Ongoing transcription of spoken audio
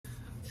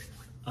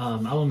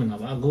album nga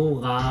ba go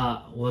ga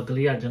wa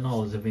clear ကျွန်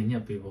တော်စပင်ည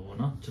က်ပေးဖို့ပေါ့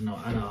နော်ကျွန်တော်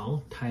အဲ့ဒါကို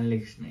time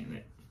lapse နေ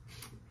နဲ့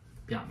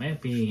ပြမယ်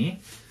ပြီးရင်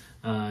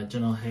ကျွ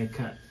န်တော်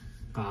haircut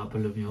ကဘ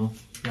ယ်လိုမျိုး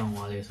ပြောင်း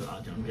သွားလဲဆိုတာ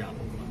ကျွန်တော်ပြ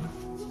ဖို့ပေါ့နော်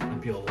မ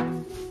ပြောဘူး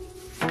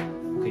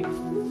okay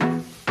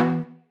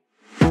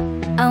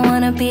I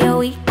wanna be a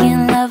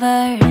weekend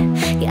lover.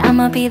 Yeah,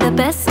 I'ma be the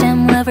best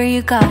damn lover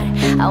you got.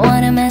 I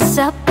wanna mess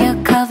up your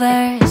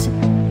covers.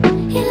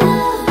 You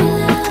love, you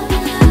love,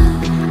 you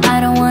love. I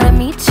don't wanna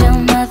meet your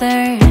mother.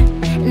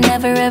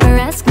 Never ever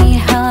ask me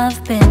how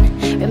I've been.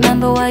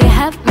 Remember why you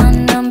have my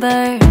number.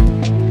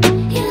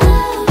 You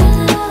love, you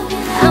love,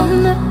 you love. I'm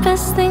the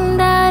best thing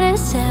that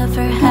has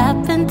ever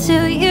happened to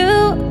you.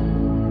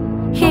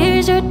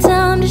 Here's your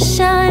time to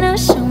shine. Now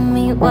show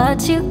me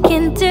what you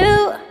can do.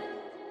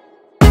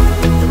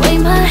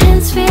 My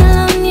hands feel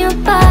on your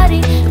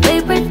body, the way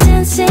we're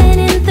dancing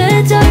in the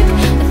dark.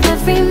 With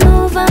every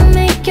move I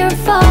make, you're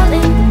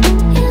falling.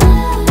 You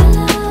love, you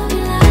love,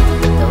 you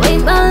love. The way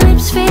my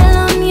lips feel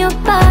on your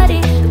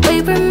body, the way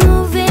we're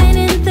moving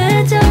in the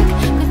dark.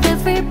 With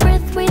every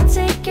breath we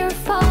take, you're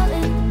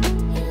falling.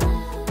 You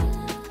love,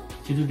 you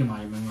love. ကျေးဇူးတင်ပါ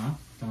တယ်မင်းမ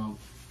ကျွန်တော်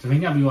စပ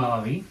င်းညက်ပြီးသွားပါ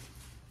ပြီ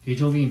ရေ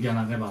ချိုးပြီးပြန်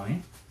လာခဲ့ပါမယ်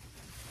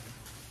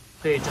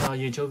ဟေးကျွန်တော်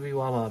ရေချိုးပြီး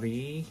သွားပါပြီ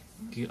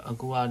ဒီအ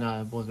ခုကဒါ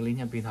ပေါ်ကလေး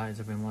ညက်ပေးထားတဲ့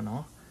စပင်းပေါ့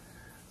နော်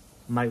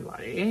မိုက်ပါ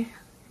တယ်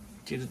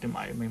ကျေးဇူးတင်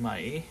ပါတယ်မိမ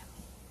ရေ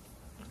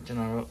ကျွန်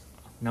တော်တို့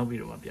နောက်ဗီ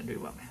ဒီယိုမှာပြန်တွေ့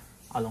ပါမယ်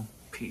အားလုံး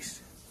peace